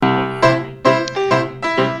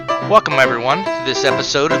Welcome everyone to this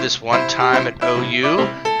episode of This One Time at OU.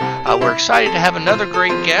 We're excited to have another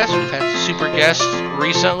great guest. We've had super guests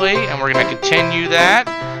recently, and we're going to continue that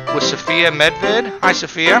with Sophia Medved. Hi,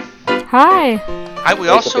 Sophia. Hi. We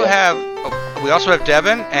also have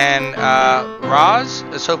Devin and Roz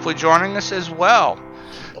is hopefully joining us as well.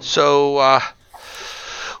 So,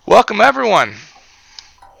 welcome everyone.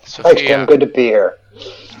 Sophia. Thanks, Tim. Good to be here.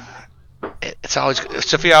 It's always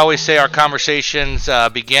Sophia. I always say our conversations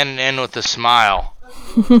begin and end with a smile.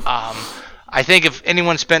 I think if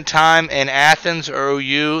anyone spent time in Athens or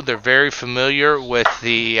OU, they're very familiar with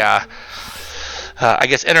the, I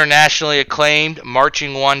guess, internationally acclaimed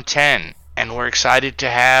Marching 110, and we're excited to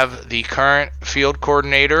have the current field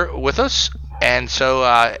coordinator with us. And so,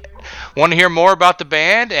 want to hear more about the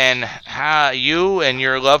band and how you and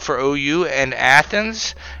your love for OU and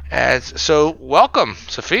Athens. So, welcome,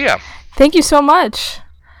 Sophia. Thank you so much.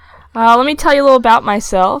 Let me tell you a little about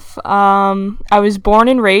myself. I was born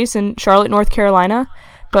and raised in Charlotte, North Carolina,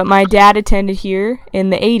 but my dad attended here in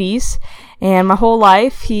the 80s, and my whole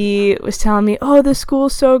life he was telling me, oh, the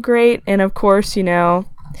school's so great, and of course, you know,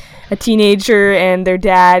 a teenager and their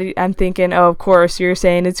dad, I'm thinking, oh, of course, you're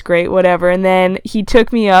saying it's great, whatever, and then he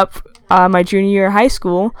took me up my junior year of high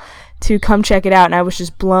school to come check it out, and I was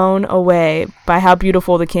just blown away by how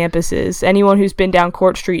beautiful the campus is. Anyone who's been down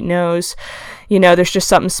Court Street knows, you know, there's just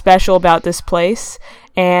something special about this place.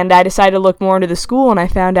 And I decided to look more into the school, and I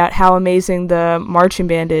found out how amazing the marching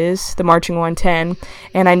band is, the Marching 110,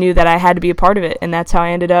 and I knew that I had to be a part of it, and that's how I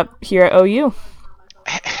ended up here at OU.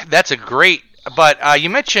 That's a great... But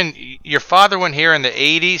you mentioned your father went here in the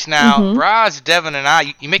 80s. Now, Roz, Devin, and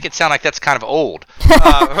I, you make it sound like that's kind of old.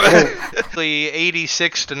 The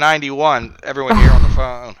 86 to 91, everyone here on the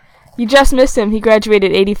phone. You just missed him. He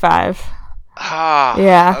graduated 85. Ah,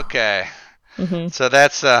 yeah. Okay. Mm-hmm. So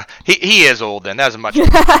that's, he is old then. That was a much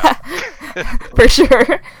older time. For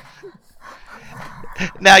sure.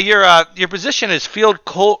 Now, your position is field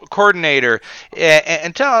coordinator,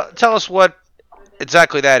 and tell us what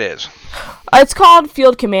exactly that is. It's called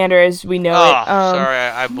Field Commander as we know it. Sorry,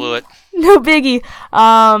 I blew it. No biggie.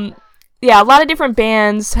 Yeah, a lot of different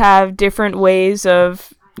bands have different ways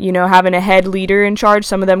of, you know, having a head leader in charge.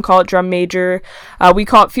 Some of them call it drum major. We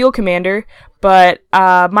call it Field Commander. But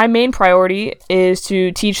my main priority is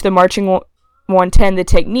to teach the Marching 110 the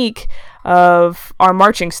technique of our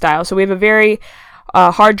marching style. So we have a very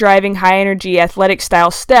hard-driving, high-energy, athletic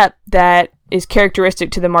style step that is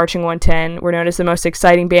characteristic to the Marching 110. We're known as the most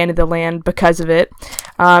exciting band in the land because of it.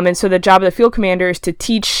 And so the job of the field commander is to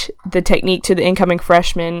teach the technique to the incoming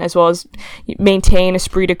freshmen, as well as maintain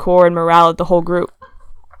esprit de corps and morale of the whole group.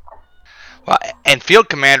 Well, and field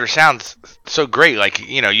commander sounds so great. Like,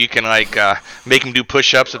 you know, you can like make them do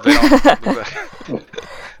push-ups if they don't.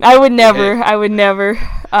 I would never.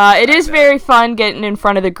 It is very fun getting in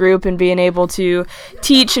front of the group and being able to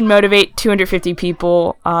teach and motivate 250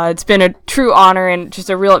 people. It's been a true honor and just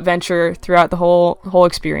a real adventure throughout the whole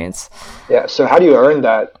experience. Yeah. So how do you earn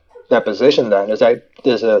that position then? Does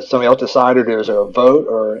somebody else decide, or is there a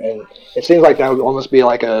vote? And it seems like that would almost be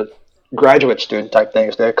like a graduate student type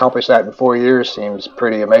thing. So to accomplish that in 4 years seems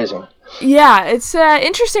pretty amazing. Yeah, it's an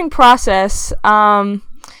interesting process.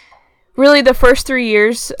 Really, the first 3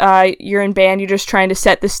 years you're in band, you're just trying to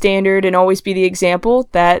set the standard and always be the example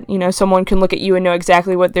that, you know, someone can look at you and know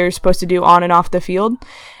exactly what they're supposed to do on and off the field.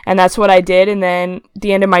 And that's what I did. And then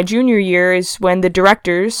the end of my junior year is when the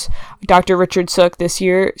directors, Dr. Richard Sook this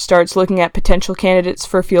year, starts looking at potential candidates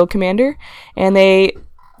for field commander. And they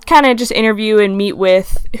kind of just interview and meet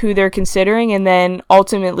with who they're considering, and then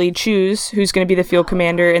ultimately choose who's going to be the field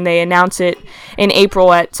commander, and they announce it in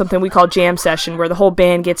April at something we call jam session, where the whole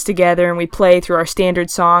band gets together and we play through our standard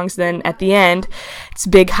songs. Then at the end, it's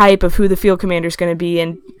big hype of who the field commander is going to be,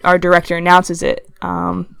 and our director announces it.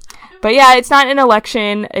 But yeah, it's not an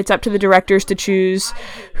election. It's up to the directors to choose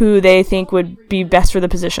who they think would be best for the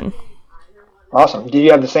position. Awesome. Do you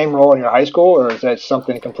have the same role in your high school, or is that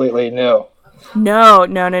something completely new? No.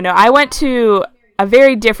 I went to a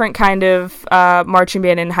very different kind of marching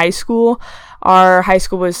band in high school. Our high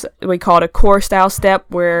school we call it a corps style step,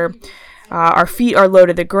 where our feet are low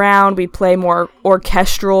to the ground. We play more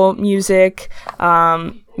orchestral music.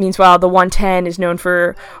 Meanwhile, the 110 is known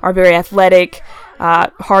for our very athletic,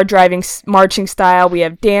 hard-driving marching style. We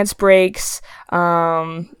have dance breaks,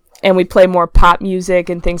 and we play more pop music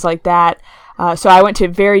and things like that. So I went to a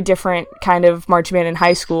very different kind of marching band in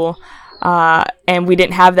high school. And we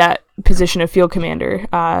didn't have that position of field commander.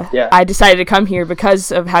 I decided to come here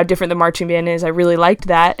because of how different the marching band is. I really liked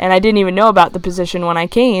that, and I didn't even know about the position when I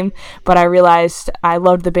came, but I realized I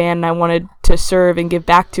loved the band and I wanted to serve and give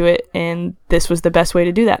back to it, and this was the best way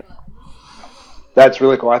to do that. That's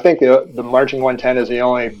really cool. I think the Marching 110 is the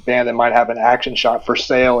only band that might have an action shot for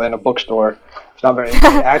sale in a bookstore. There's not very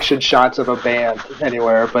many action shots of a band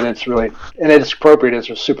anywhere, but it's really, and it's appropriate.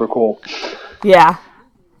 It's super cool. Yeah.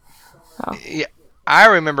 Oh. Yeah, I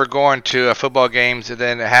remember going to football games and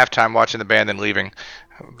then at halftime watching the band and leaving.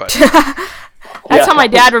 But that's how my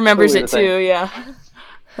dad remembers it too. Yeah.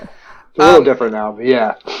 It's a little different now, but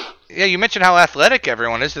yeah. Yeah, you mentioned how athletic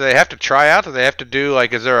everyone is. Do they have to try out? Do they have to do,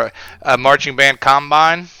 like, is there a marching band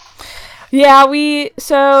combine? Yeah,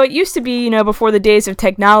 so it used to be, before the days of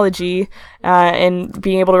technology and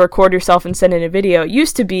being able to record yourself and send in a video, it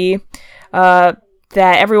used to be that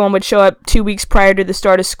everyone would show up 2 weeks prior to the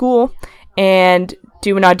start of school and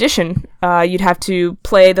do an audition. You'd have to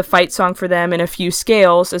play the fight song for them in a few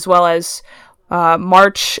scales, as well as a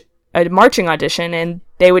marching audition, and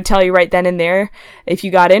they would tell you right then and there if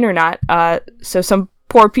you got in or not. So some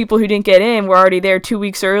poor people who didn't get in were already there 2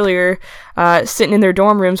 weeks earlier, sitting in their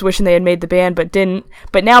dorm rooms wishing they had made the band but didn't.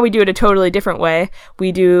 But now we do it a totally different way.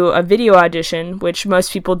 We do a video audition, which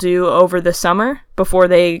most people do over the summer before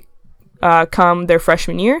they come their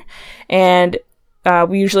freshman year. And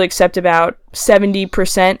we usually accept about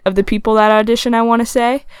 70% of the people that audition, I want to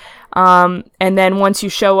say. And then once you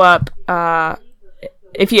show up,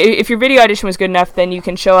 if your video audition was good enough, then you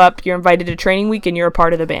can show up, you're invited to training week, and you're a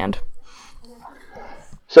part of the band.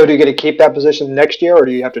 So do you get to keep that position next year, or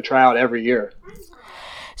do you have to try out every year?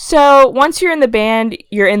 So once you're in the band,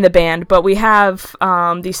 you're in the band, but we have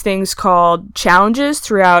these things called challenges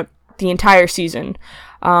throughout the entire season.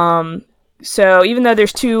 So even though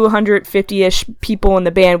there's 250-ish people in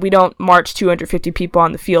the band, we don't march 250 people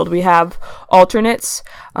on the field. We have alternates.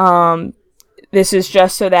 This is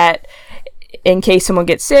just so that in case someone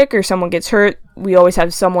gets sick or someone gets hurt, we always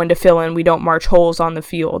have someone to fill in. We don't march holes on the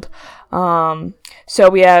field. So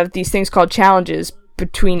we have these things called challenges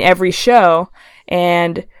between every show,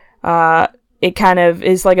 and it kind of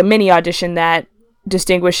is like a mini audition that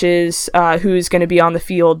distinguishes who's going to be on the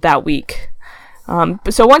field that week.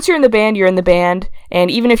 So once you're in the band, you're in the band,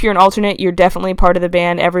 and even if you're an alternate, you're definitely part of the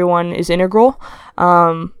band. Everyone is integral,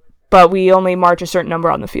 but we only march a certain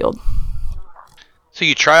number on the field. So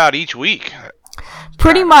you try out each week?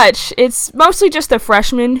 Pretty much. It's mostly just the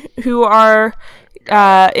freshmen who are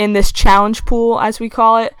in this challenge pool, as we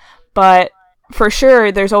call it. But for sure,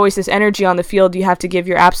 there's always this energy on the field. You have to give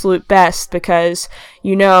your absolute best because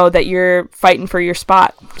you know that you're fighting for your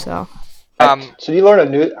spot. So you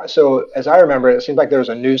learn so as I remember, it seems like there's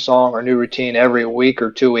a new song or new routine every week or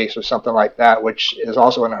 2 weeks or something like that, which is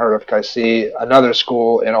also unheard of, because I see another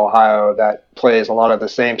school in Ohio that plays a lot of the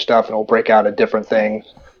same stuff and will break out a different thing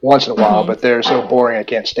once in a while, but they're so boring I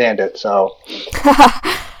can't stand it. So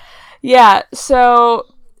yeah, so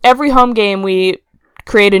every home game we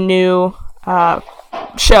create a new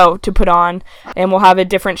show to put on, and we'll have a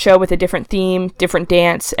different show with a different theme, different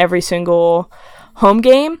dance every single home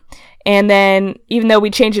game. And then, even though we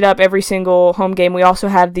change it up every single home game, we also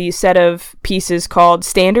have these set of pieces called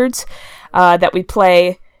standards that we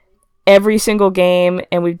play every single game,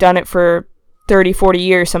 and we've done it for 30, 40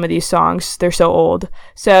 years, some of these songs. They're so old.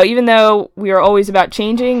 So even though we are always about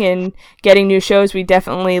changing and getting new shows, we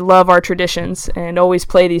definitely love our traditions and always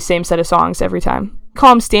play these same set of songs every time. Call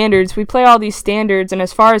them standards. We play all these standards, and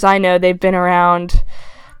as far as I know, they've been around,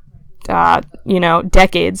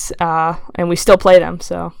 decades, and we still play them,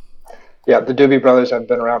 so... Yeah, the Doobie Brothers have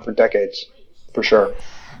been around for decades, for sure.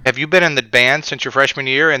 Have you been in the band since your freshman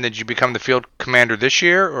year, and did you become the field commander this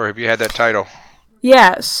year, or have you had that title?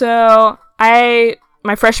 Yeah, so my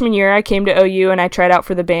freshman year, I came to OU and I tried out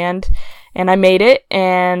for the band, and I made it,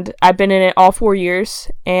 and I've been in it all 4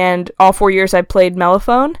 years, and all 4 years I played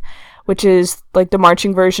mellophone, which is like the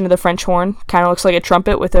marching version of the French horn. Kind of looks like a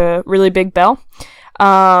trumpet with a really big bell.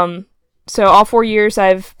 So all 4 years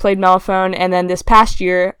I've played mellophone, and then this past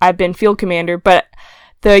year I've been field commander. But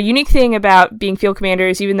the unique thing about being field commander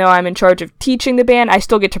is even though I'm in charge of teaching the band, I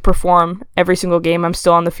still get to perform every single game. I'm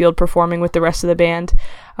still on the field performing with the rest of the band.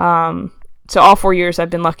 So all 4 years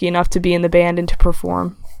I've been lucky enough to be in the band and to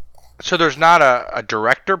perform. So there's not a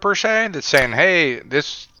director per se that's saying, hey,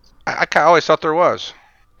 this... I always thought there was.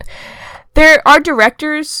 There are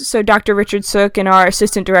directors, so Dr. Richard Sook and our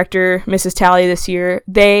assistant director, Mrs. Talley, this year,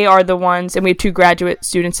 they are the ones, and we have 2 graduate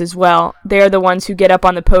students as well, they are the ones who get up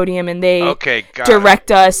on the podium and they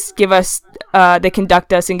direct us, give us, they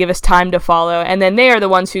conduct us and give us time to follow, and then they are the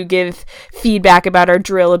ones who give feedback about our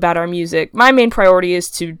drill, about our music. My main priority is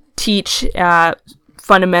to teach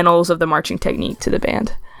fundamentals of the marching technique to the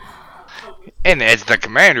band. And as the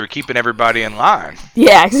commander, keeping everybody in line.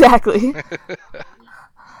 Yeah, exactly.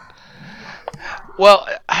 Well,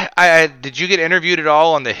 did you get interviewed at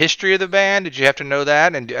all on the history of the band? Did you have to know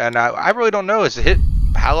that? And I really don't know.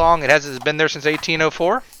 How long it has been there since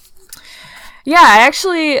 1804? Yeah,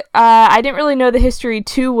 I didn't really know the history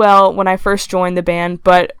too well when I first joined the band,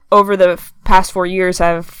 but over the past 4 years,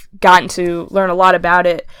 I've gotten to learn a lot about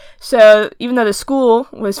it. So even though the school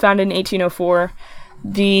was founded in 1804,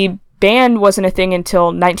 the band wasn't a thing until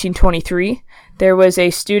 1923. There was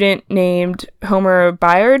a student named Homer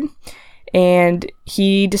Bayard, and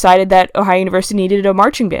he decided that Ohio University needed a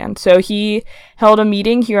marching band. So he held a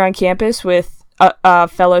meeting here on campus with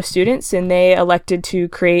fellow students, and they elected to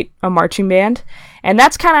create a marching band. And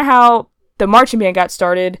that's kind of how the marching band got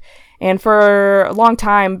started. And for a long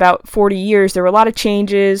time, about 40 years, there were a lot of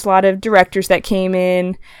changes, a lot of directors that came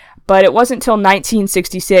in. But it wasn't until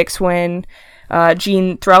 1966 when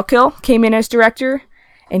Gene Threlkeld came in as director,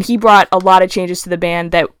 and he brought a lot of changes to the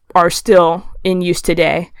band that are still in use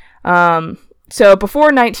today. So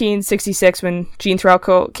before 1966, when Gene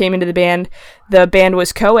Threlkeld came into the band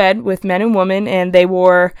was co-ed with men and women, and they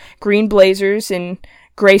wore green blazers and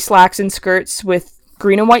gray slacks and skirts with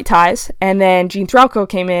green and white ties. And then Gene Threlkeld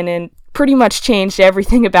came in and pretty much changed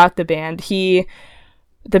everything about the band.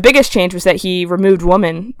 The biggest change was that he removed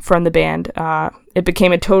women from the band. It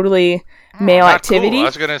became a totally male activity. Cool. I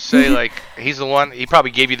was going to say, like, he's the one, he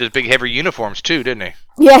probably gave you those big heavy uniforms too, didn't he?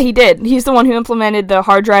 Yeah, he did. He's the one who implemented the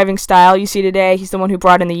hard driving style you see today. He's the one who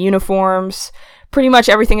brought in the uniforms. Pretty much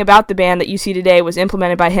everything about the band that you see today was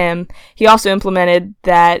implemented by him. He also implemented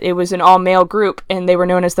that it was an all-male group, and they were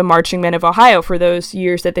known as the Marching Men of Ohio for those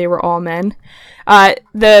years that they were all men.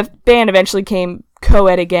 The band eventually came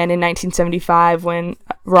co-ed again in 1975 when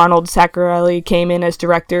Ronald Saccarelli came in as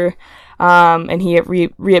director, and he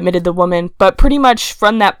readmitted the woman. But pretty much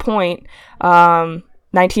from that point,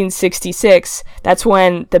 1966, that's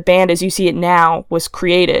when the band as you see it now was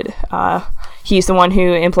created. He's the one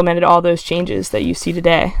who implemented all those changes that you see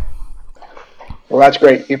today. Well, that's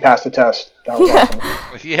great. You passed the test. That was awesome.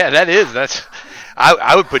 Yeah, that's.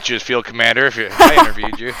 I would put you as field commander if I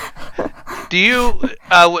interviewed you. Do you,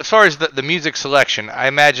 as far as the music selection, I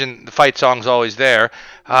imagine the fight song's always there.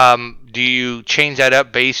 Do you change that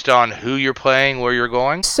up based on who you're playing, where you're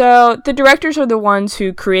going? So the directors are the ones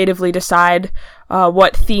who creatively decide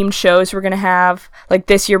what themed shows we're going to have. Like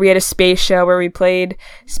this year we had a space show where we played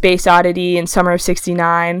Space Oddity in summer of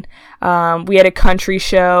 '69. We had a country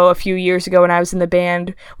show a few years ago when I was in the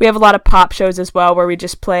band. We have a lot of pop shows as well where we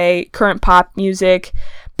just play current pop music.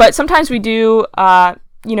 But sometimes we do,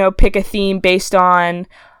 pick a theme based on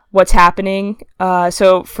what's happening.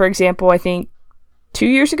 So for example, I think 2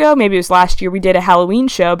 years ago, maybe it was last year, we did a Halloween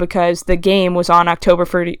show because the game was on October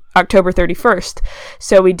 31st.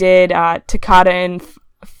 So we did Toccata and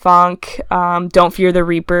Funk, Don't Fear the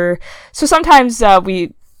Reaper. So sometimes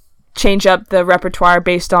we change up the repertoire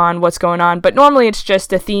based on what's going on, but normally it's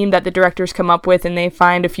just a theme that the directors come up with and they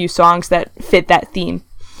find a few songs that fit that theme.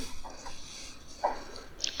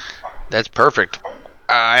 That's perfect.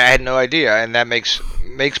 I had no idea, and that makes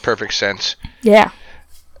perfect sense. Yeah.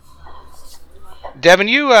 Devin,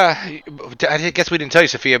 I guess we didn't tell you,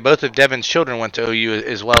 Sophia, both of Devin's children went to OU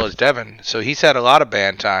as well as Devin, so he's had a lot of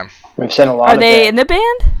band time. We've seen a lot Are of they in the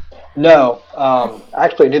band? No.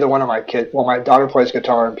 Actually, neither one of my kids, well, my daughter plays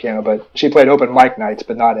guitar and piano, but she played open mic nights,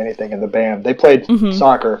 but not anything in the band. They played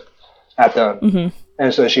soccer at the,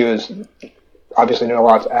 and so she was obviously knew a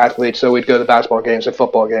lot of athletes, so we'd go to basketball games and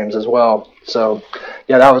football games as well. So,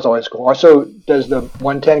 yeah, that was always cool. Also, does the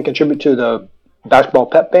 110 contribute to the basketball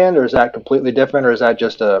pep band, or is that completely different, or is that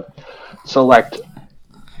just a select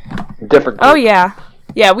different group? Oh, yeah.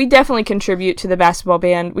 Yeah, we definitely contribute to the basketball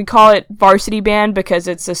band. We call it varsity band because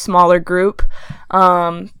it's a smaller group.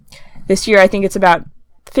 This year, I think it's about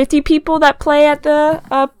 50 people that play at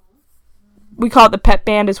the, we call it the pep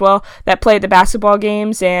band as well, that play at the basketball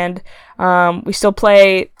games, and we still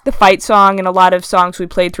play the fight song and a lot of songs we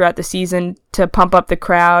played throughout the season to pump up the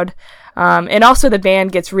crowd. And also the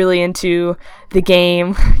band gets really into the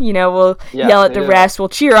game. We'll yell at the refs, we'll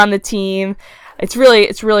cheer on the team. It's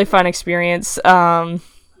really fun experience. And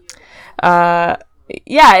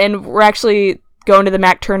we're actually going to the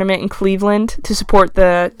MAC tournament in Cleveland to support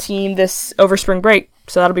the team over spring break.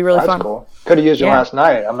 So that'll be really fun. That's cool. Could have used you last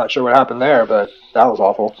night. I'm not sure what happened there, but that was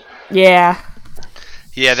awful. Yeah.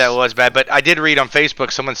 Yeah, that was bad. But I did read on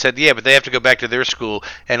Facebook, someone said, yeah, but they have to go back to their school.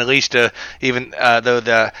 And at least even though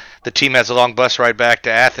the team has a long bus ride back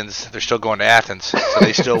to Athens, they're still going to Athens. So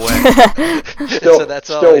they still win. So that's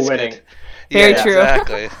still winning. Good. Very true.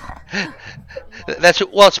 Exactly.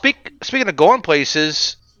 Speaking of going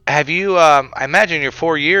places, have you, I imagine in your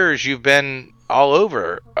 4 years, you've been all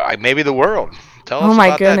over, maybe the world. Tell us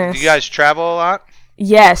about goodness. that. Do you guys travel a lot?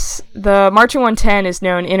 Yes, the Marching 110 is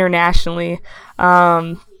known internationally.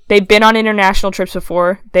 They've been on international trips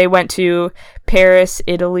before. They went to Paris,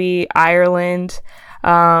 Italy, Ireland.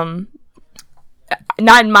 Not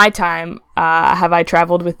in my time have I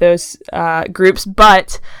traveled with those groups,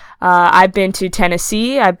 but I've been to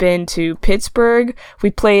Tennessee. I've been to Pittsburgh. We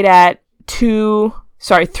played at 3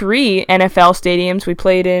 NFL stadiums. We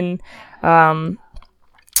played in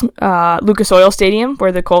Lucas Oil Stadium,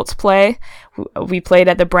 where the Colts play. We played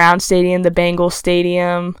at the Browns Stadium, the Bengals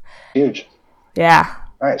Stadium. Huge. Yeah.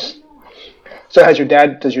 Nice. So does your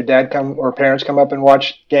dad come, or parents come up and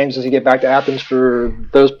watch games? Does he get back to Athens for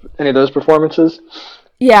any of those performances?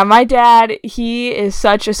 Yeah, my dad, he is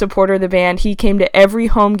such a supporter of the band. He came to every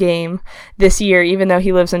home game this year, even though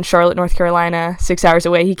he lives in Charlotte, North Carolina, 6 hours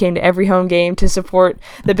away. He came to every home game to support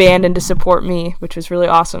the band and to support me, which was really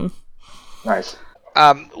awesome. Nice.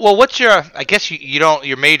 Well, what's your? I guess you don't.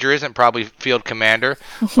 Your major isn't probably field commander.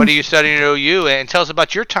 What are you studying at OU? And tell us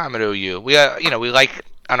about your time at OU. We like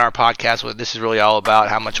on our podcast. What this is really all about.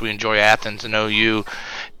 How much we enjoy Athens and OU.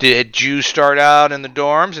 Did you start out in the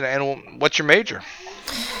dorms? And what's your major?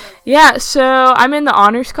 Yeah, so I'm in the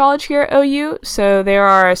honors college here at OU. So there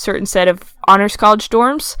are a certain set of honors college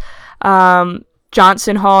dorms.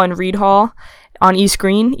 Johnson Hall and Reed Hall on East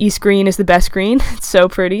Green. East Green is the best green. It's so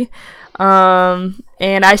pretty.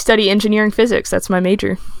 And I study engineering physics. That's my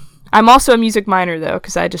major. I'm also a music minor, though,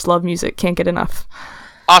 because I just love music. Can't get enough.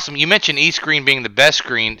 Awesome. You mentioned East Green being the best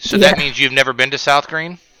green, so that means you've never been to South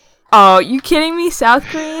Green? Oh, you kidding me? South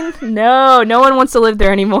Green? No one wants to live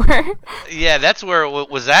there anymore. Yeah, that's where it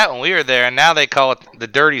was at when we were there, and now they call it the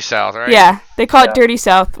Dirty South, right? Yeah, they call it Dirty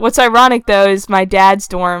South. What's ironic, though, is my dad's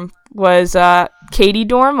dorm was Katy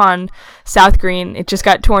dorm on South Green. It just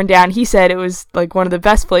got torn down. He said it was like one of the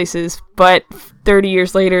best places, but 30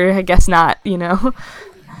 years later, I guess not,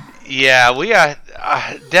 Yeah, we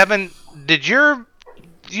Devin,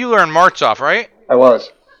 you learn Martzoff, right? I was.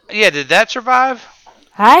 Yeah, did that survive?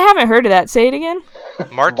 I haven't heard of that. Say it again.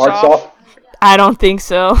 Martzoff? I don't think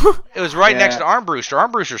so. It was right next to Armbruster.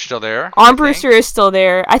 Armbruster's still there. Armbruster is still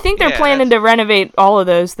there. I think they're planning to renovate all of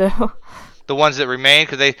those, though. The ones that remain,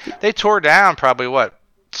 because they tore down probably,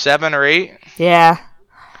 7 or 8? Yeah.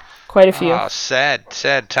 Quite a few. Oh, sad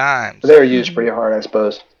times. They were used pretty hard, I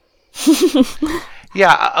suppose.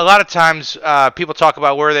 Yeah, a lot of times people talk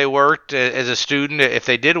about where they worked as a student, if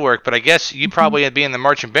they did work, but I guess you probably, being in the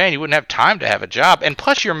marching band, you wouldn't have time to have a job. And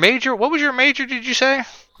plus your major, what was your major, did you say?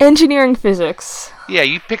 Engineering physics. Yeah,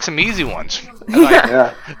 you picked some easy ones.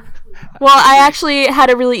 Yeah. Well, I actually had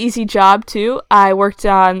a really easy job, too. I worked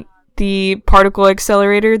on the particle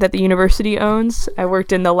accelerator that the university owns. I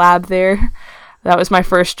worked in the lab there. That was my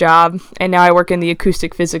first job, and now I work in the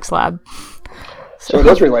acoustic physics lab. So it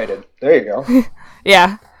is related. There you go.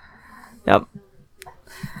 Yeah. Yep.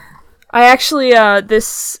 I actually,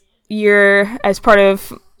 this year, as part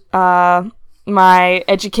of my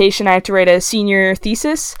education, I have to write a senior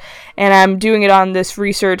thesis, and I'm doing it on this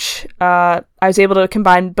research. I was able to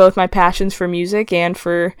combine both my passions for music and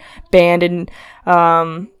for band, and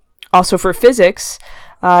also for physics,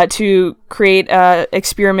 to create an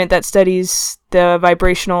experiment that studies the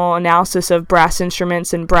vibrational analysis of brass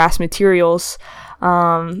instruments and brass materials.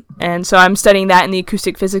 And so I'm studying that in the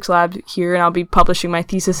acoustic physics lab here, and I'll be publishing my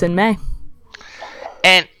thesis in May.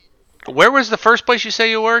 And where was the first place you say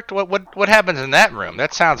you worked? What happens in that room?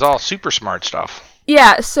 That sounds all super smart stuff.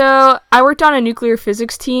 Yeah, so I worked on a nuclear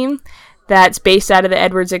physics team that's based out of the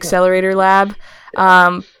Edwards Accelerator Lab.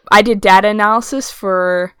 I did data analysis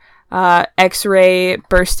for X-ray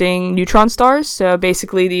bursting neutron stars. So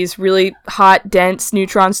basically these really hot, dense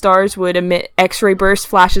neutron stars would emit X-ray burst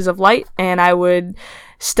flashes of light, and I would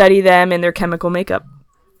study them and their chemical makeup.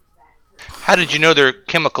 How did you know their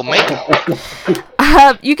chemical makeup?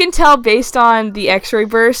 You can tell based on the X-ray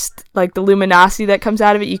burst, like the luminosity that comes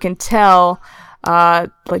out of it, you can tell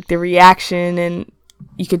like the reaction, and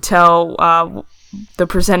you could tell the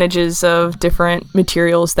percentages of different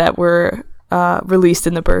materials that were released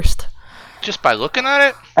in the burst. Just by looking at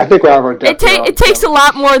it? I think we're over. It takes a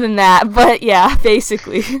lot more than that, but yeah,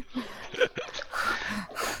 basically.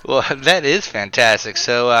 Well, that is fantastic.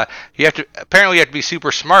 So you have to be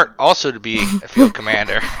super smart also to be a field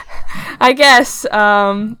commander. I guess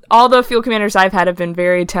all the field commanders I've had have been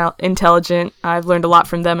very intelligent. I've learned a lot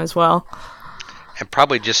from them as well. And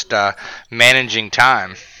probably just managing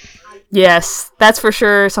time. Yes, that's for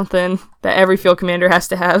sure something that every field commander has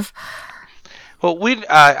to have. Well,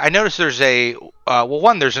 I noticed there's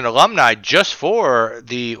there's an alumni just for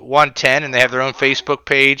the 110, and they have their own Facebook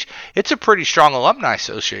page. It's a pretty strong alumni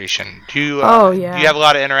association. Do you have a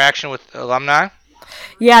lot of interaction with alumni?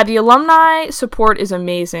 Yeah, the alumni support is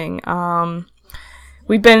amazing.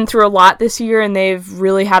 We've been through a lot this year, and they've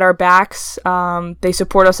really had our backs. They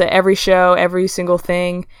support us at every show, every single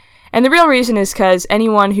thing. And the real reason is because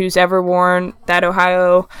anyone who's ever worn that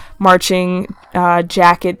Ohio marching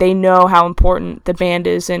jacket, they know how important the band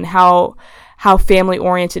is and how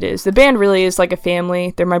family-oriented it is. The band really is like a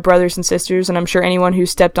family. They're my brothers and sisters, and I'm sure anyone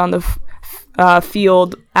who's stepped on the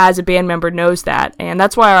field as a band member knows that. And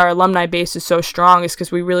that's why our alumni base is so strong, is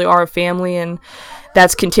because we really are a family, and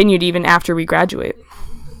that's continued even after we graduate.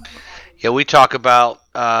 Yeah, we talk about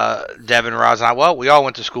Devin, Roz, and I. Well, we all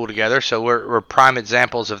went to school together, so we're prime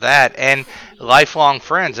examples of that, and lifelong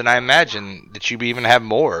friends. And I imagine that you even have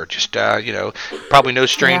more. Just probably no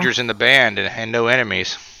strangers in the band and no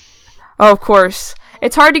enemies. Oh, of course.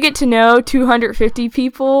 It's hard to get to know 250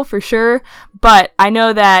 people for sure, but I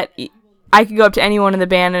know that I could go up to anyone in the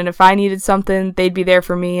band, and if I needed something, they'd be there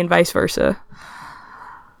for me, and vice versa.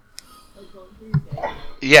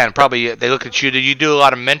 Yeah, and probably they look at you. Do you do a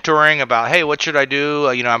lot of mentoring about, hey, what should I do?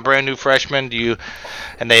 I'm a brand new freshman.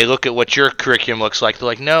 And they look at what your curriculum looks like. They're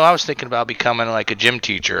like, no, I was thinking about becoming like a gym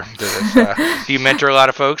teacher. Do you mentor a lot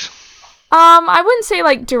of folks? I wouldn't say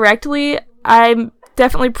like directly. I'm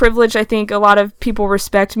definitely privileged. I think a lot of people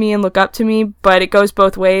respect me and look up to me, but it goes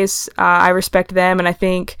both ways. I respect them, and I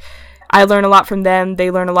think I learn a lot from them.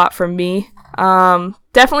 They learn a lot from me.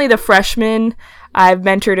 Definitely the freshmen. I've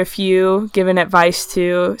mentored a few, given advice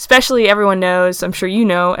to, especially everyone knows, I'm sure you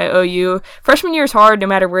know, at OU, freshman year is hard no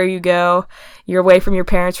matter where you go. You're away from your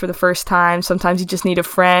parents for the first time. Sometimes you just need a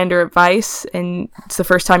friend or advice, and it's the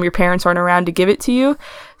first time your parents aren't around to give it to you.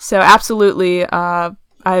 So absolutely, I've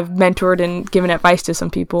mentored and given advice to some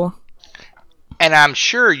people. And I'm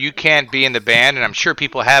sure you can't be in the band, and I'm sure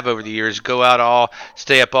people have over the years,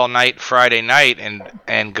 stay up all night Friday night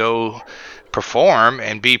and go perform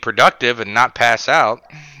and be productive and not pass out.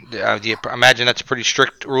 Do you imagine that's pretty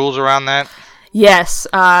strict rules around that? Yes.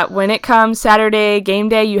 When it comes Saturday game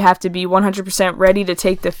day, you have to be 100% ready to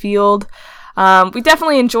take the field. We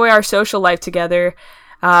definitely enjoy our social life together,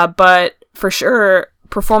 but for sure,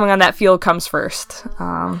 performing on that field comes first.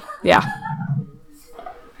 Yeah.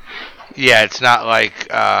 Yeah, it's not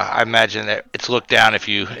like I imagine that it's looked down if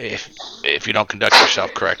you don't conduct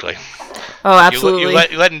yourself correctly. Oh, absolutely.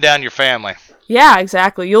 You're letting down your family. Yeah,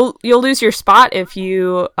 exactly. You'll lose your spot if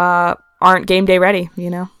you aren't game day ready.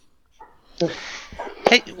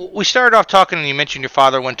 Hey, we started off talking, and you mentioned your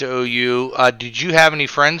father went to OU. Did you have any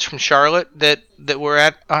friends from Charlotte that were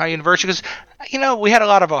at Ohio University? Because we had a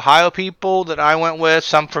lot of Ohio people that I went with.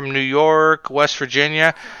 Some from New York, West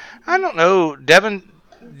Virginia. I don't know, Devin.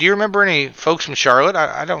 Do you remember any folks from Charlotte?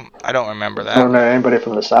 I don't remember that. I don't know anybody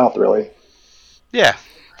from the South, really. Yeah.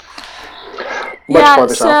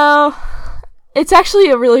 So it's actually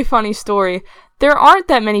a really funny story. There aren't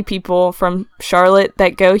that many people from Charlotte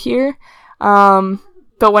that go here.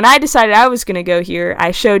 But when I decided I was going to go here,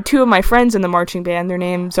 I showed two of my friends in the marching band. Their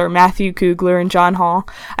names are Matthew Kugler and John Hall.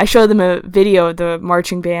 I showed them a video of the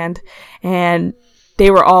marching band, and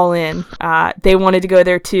they were all in. They wanted to go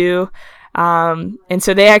there too. And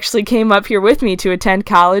so they actually came up here with me to attend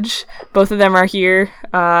college. Both of them are here,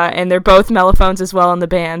 and they're both mellophones as well in the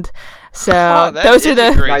band. So those are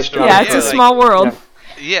the it's a small world.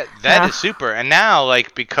 Yeah, that is super. And now,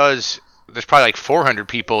 because there's probably 400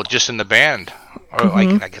 people just in the band, or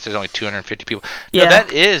I guess there's only 250 people. Yeah,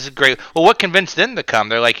 that is great. Well, what convinced them to come?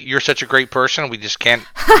 They're like, you're such a great person, we just can't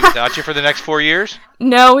be without you for the next 4 years.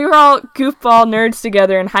 No, we were all goofball nerds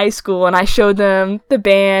together in high school, and I showed them the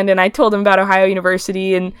band, and I told them about Ohio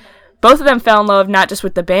University, and both of them fell in love not just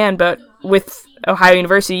with the band, but with Ohio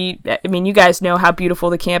University. I mean, you guys know how beautiful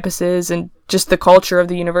the campus is and just the culture of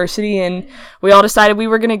the university, and we all decided we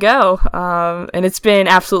were going to go. And it's been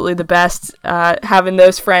absolutely the best having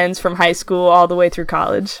those friends from high school all the way through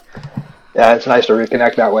college. Yeah, it's nice to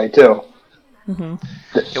reconnect that way, too.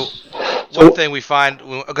 Mm-hmm. One thing we find...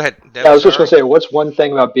 go ahead, Devin, I was just going to say, what's one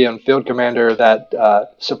thing about being field commander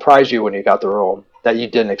that surprised you when you got the role that you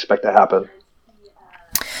didn't expect to happen?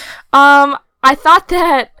 I thought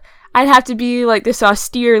that I'd have to be this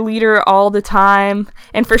austere leader all the time.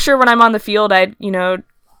 And for sure when I'm on the field, I'd,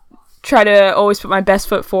 try to always put my best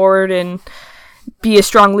foot forward and be a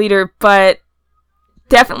strong leader. But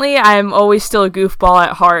definitely I'm always still a goofball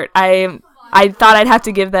at heart. I thought I'd have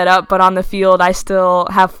to give that up, but on the field I still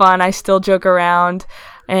have fun. I still joke around.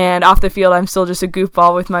 And off the field, I'm still just a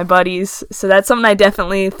goofball with my buddies. So that's something I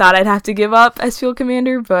definitely thought I'd have to give up as field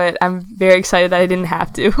commander, but I'm very excited that I didn't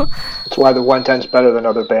have to. That's why the 110's better than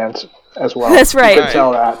other bands as well. That's right. You can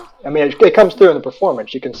tell that. I mean, it comes through in the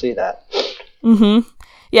performance. You can see that. Mm-hmm.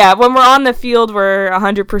 Yeah, when we're on the field, we're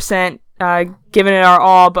 100% giving it our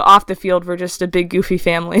all, but off the field, we're just a big goofy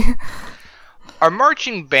family. Are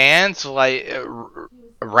marching bands like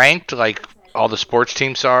ranked like all the sports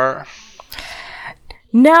teams are?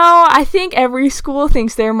 No, I think every school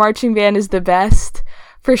thinks their marching band is the best.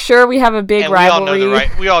 For sure, we have a big rivalry.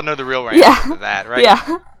 We all know the real ranking of that, right?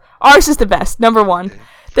 Yeah. Ours is the best, number one.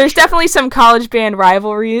 There's definitely some college band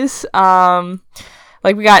rivalries.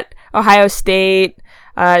 Like we got Ohio State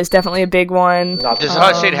is definitely a big one. Does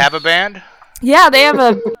Ohio State have a band? Yeah, they have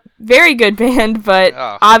a very good band, but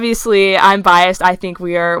obviously I'm biased. I think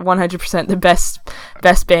we are 100% the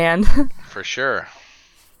best band. For sure.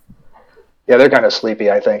 Yeah, they're kind of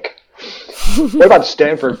sleepy, I think. What about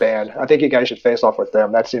Stanford band? I think you guys should face off with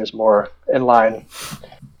them. That seems more in line.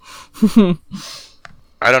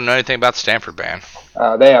 I don't know anything about Stanford band.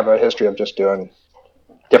 They have a history of just doing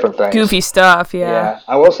different things. Goofy stuff, yeah. Yeah,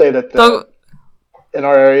 I will say that in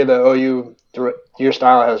our area, the OU your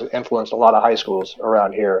style has influenced a lot of high schools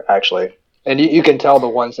around here, actually. And you can tell the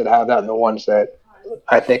ones that have that and the ones that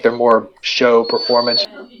I think they're more show performance.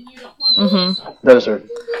 Mm-hmm. Those are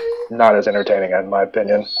not as entertaining, in my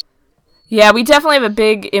opinion. Yeah, we definitely have a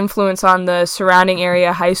big influence on the surrounding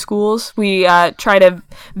area high schools. We try to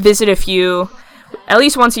visit a few. At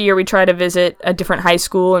least once a year, we try to visit a different high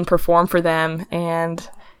school and perform for them. And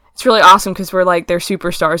it's really awesome because we're like their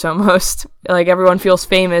superstars almost. Like everyone feels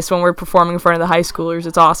famous when we're performing in front of the high schoolers.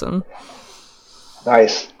 It's awesome.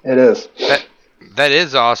 Nice. It is. That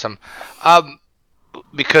is awesome.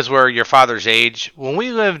 Because we're your father's age. When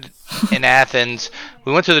we lived in Athens,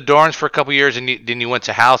 we went to the dorms for a couple years, and then you went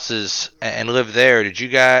to houses and lived there. Did you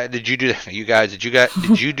do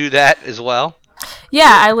that as well?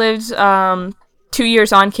 Yeah, I lived 2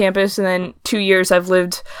 years on campus, and then 2 years I've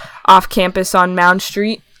lived off campus on Mound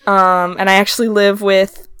Street. And I actually live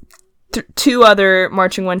with two other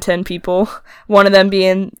Marching 110 people, one of them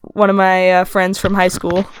being one of my friends from high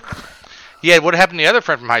school. Yeah, what happened to the other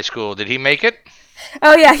friend from high school? Did he make it?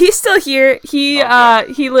 Oh, yeah, he's still here. He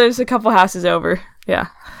lives a couple houses over. Yeah.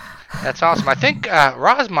 That's awesome. I think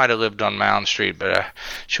Roz might have lived on Mound Street, but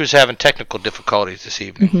she was having technical difficulties this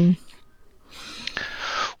evening. Mm-hmm.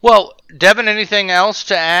 Well, Devin, anything else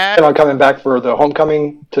to add? Am I coming back for the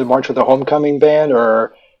homecoming, to march with the homecoming band,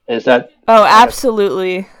 or is that... Oh,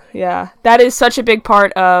 absolutely. Yeah. That is such a big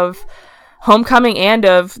part of homecoming and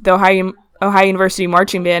of the Ohio University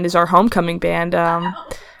Marching Band is our homecoming band.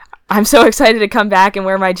 I'm so excited to come back and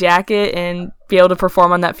wear my jacket and be able to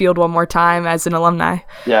perform on that field one more time as an alumni.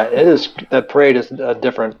 Yeah, it is. That parade is a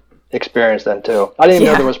different experience then too. I didn't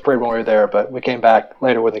even know there was a parade when we were there, but we came back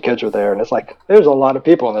later when the kids were there, and it's like there's a lot of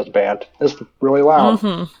people in this band. It's really loud.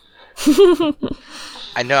 Mm-hmm.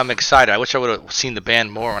 I know. I'm excited. I wish I would have seen the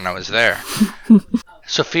band more when I was there.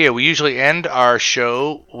 Sophia, we usually end our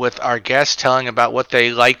show with our guests telling about what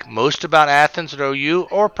they like most about Athens and OU,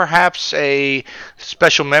 or perhaps a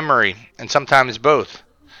special memory, and sometimes both.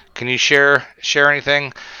 Can you share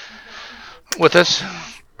anything with us?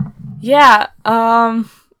 Yeah,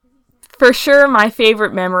 for sure my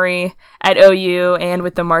favorite memory at OU and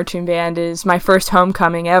with the marching band is my first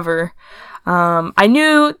homecoming ever. I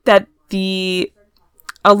knew that the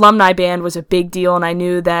alumni band was a big deal, and I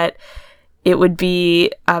knew that it would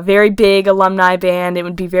be a very big alumni band. It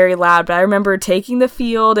would be very loud. But I remember taking the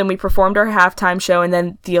field and we performed our halftime show, and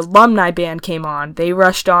then the alumni band came on. They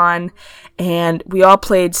rushed on and we all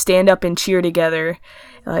played Stand Up and Cheer together,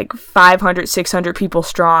 like 500, 600 people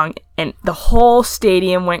strong. And the whole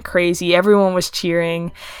stadium went crazy. Everyone was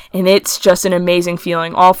cheering. And it's just an amazing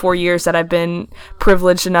feeling. All 4 years that I've been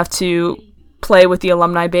privileged enough to play with the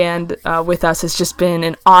alumni band with us has just been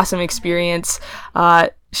an awesome experience.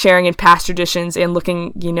 Sharing in past traditions and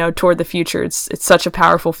looking, toward the future. It's such a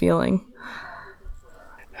powerful feeling.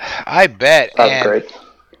 I bet. That's great.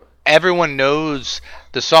 Everyone knows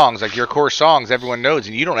the songs, like your core songs, everyone knows,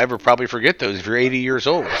 and you don't ever probably forget those if you're 80 years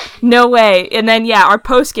old. No way. And then, our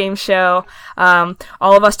post-game show, all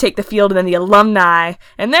of us take the field, and then the alumni,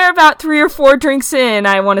 and they're about 3 or 4 drinks in,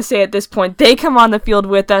 I want to say at this point, they come on the field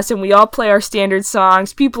with us, and we all play our standard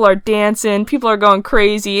songs. People are dancing. People are going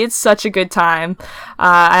crazy. It's such a good time.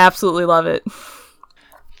 I absolutely love it.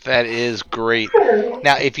 That is great.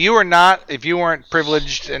 Now, if you weren't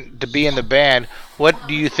privileged to be in the band, what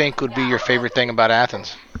do you think would be your favorite thing about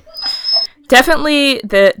Athens? Definitely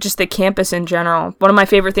just the campus in general. One of my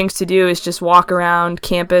favorite things to do is just walk around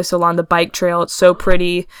campus along the bike trail. It's so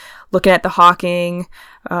pretty, looking at the Hocking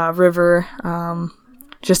River.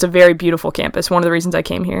 Just a very beautiful campus. One of the reasons I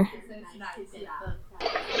came here.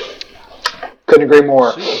 Couldn't agree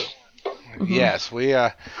more. Mm-hmm. Yes, we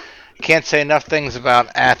can't say enough things about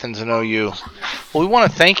Athens and OU. Well, we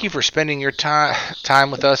want to thank you for spending your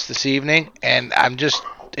time with us this evening, and I'm just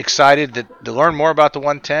excited to learn more about the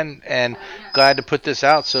 110 and glad to put this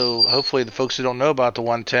out, so hopefully the folks who don't know about the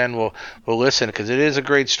 110 will listen, because it is a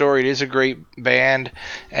great story. It is a great band.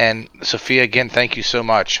 And Sophia, again, thank you so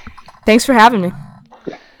much. Thanks for having me.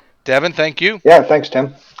 Devin, thank you. Yeah, thanks,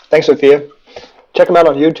 Tim. Thanks, Sophia. Check them out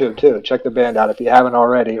on YouTube, too. Check the band out if you haven't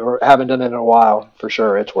already or haven't done it in a while. For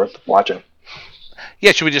sure, it's worth watching.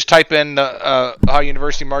 Yeah, should we just type in Ohio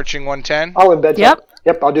University Marching 110? I'll embed Yep. something.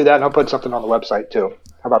 Yep, I'll do that, and I'll put something on the website, too.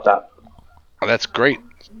 How about that? Oh, that's great.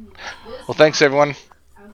 Well, thanks, everyone.